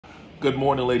Good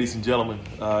morning, ladies and gentlemen.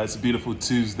 It's a beautiful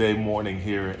Tuesday morning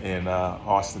here in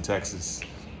Austin, Texas.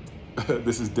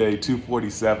 This is day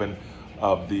 247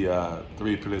 of the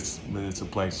 3 minutes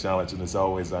of planks challenge, and as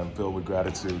always, I'm filled with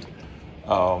gratitude.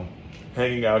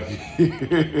 Hanging out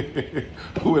here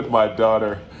with my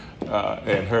daughter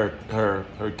and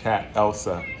her cat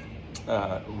Elsa.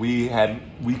 We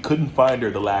couldn't find her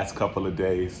the last couple of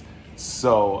days,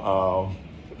 so.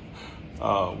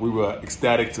 We were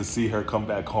ecstatic to see her come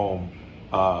back home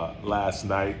last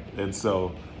night, and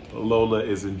so Lola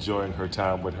is enjoying her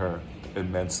time with her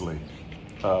immensely.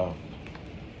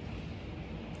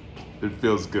 It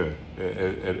feels good.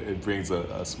 It brings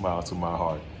a smile to my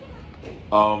heart.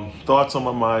 Thoughts on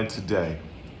my mind today.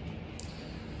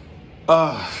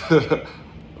 I'll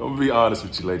be honest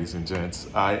with you, ladies and gents.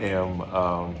 I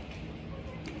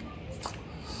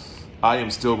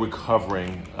am still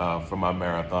recovering from my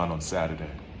marathon on Saturday.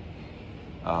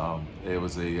 It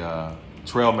was a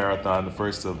trail marathon, the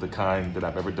first of the kind that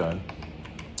I've ever done.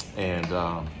 And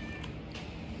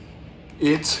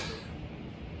it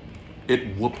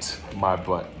whooped my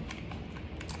butt.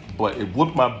 But it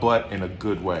whooped my butt in a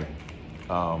good way.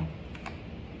 I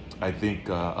think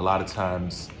a lot of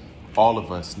times all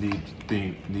of us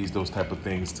needs those type of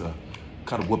things to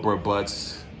kind of whoop our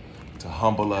butts, to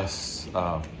humble us,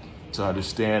 to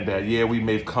understand that, yeah,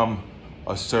 we've come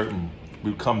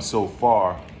so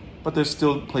far, but there's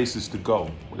still places to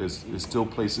go. There's still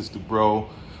places to grow.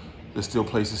 There's still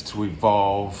places to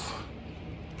evolve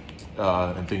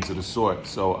and things of the sort.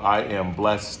 So I am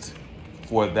blessed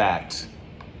for that.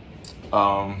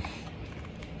 I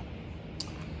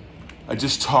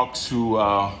just talked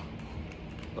to,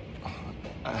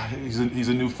 he's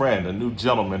a new friend, a new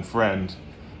gentleman friend,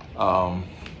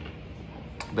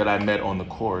 that I met on the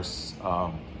course,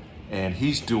 and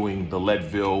he's doing the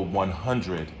Leadville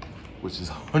 100, which is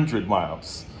 100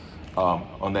 miles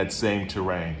on that same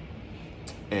terrain.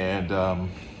 And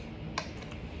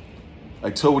I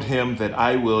told him that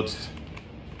I would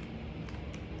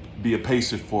be a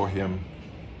pacer for him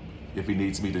if he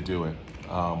needs me to do it,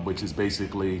 which is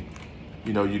basically,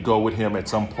 you go with him at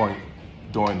some point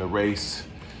during the race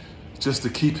just to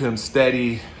keep him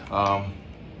steady,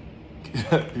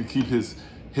 keep his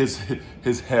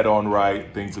head on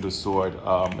right, things of the sort.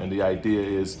 And the idea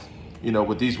is,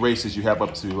 with these races, you have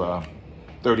up to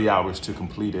 30 hours to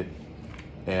complete it.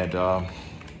 And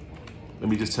let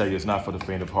me just tell you, it's not for the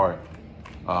faint of heart.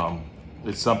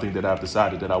 It's something that I've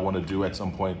decided that I want to do at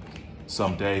some point,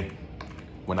 someday,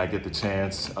 when I get the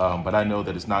chance. But I know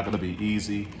that it's not going to be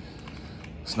easy.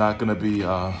 It's not going to be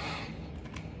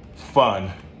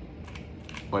fun,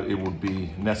 but it would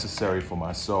be necessary for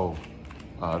my soul.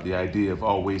 The idea of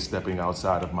always stepping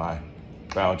outside of my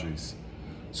boundaries.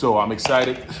 So I'm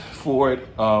excited for it.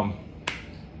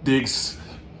 Diggs,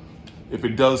 if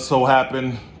it does so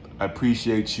happen, I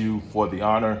appreciate you for the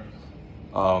honor.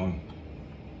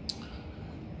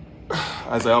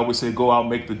 As I always say, go out,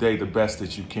 make the day the best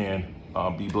that you can.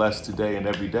 Be blessed today and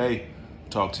every day.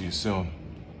 Talk to you soon.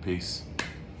 Peace.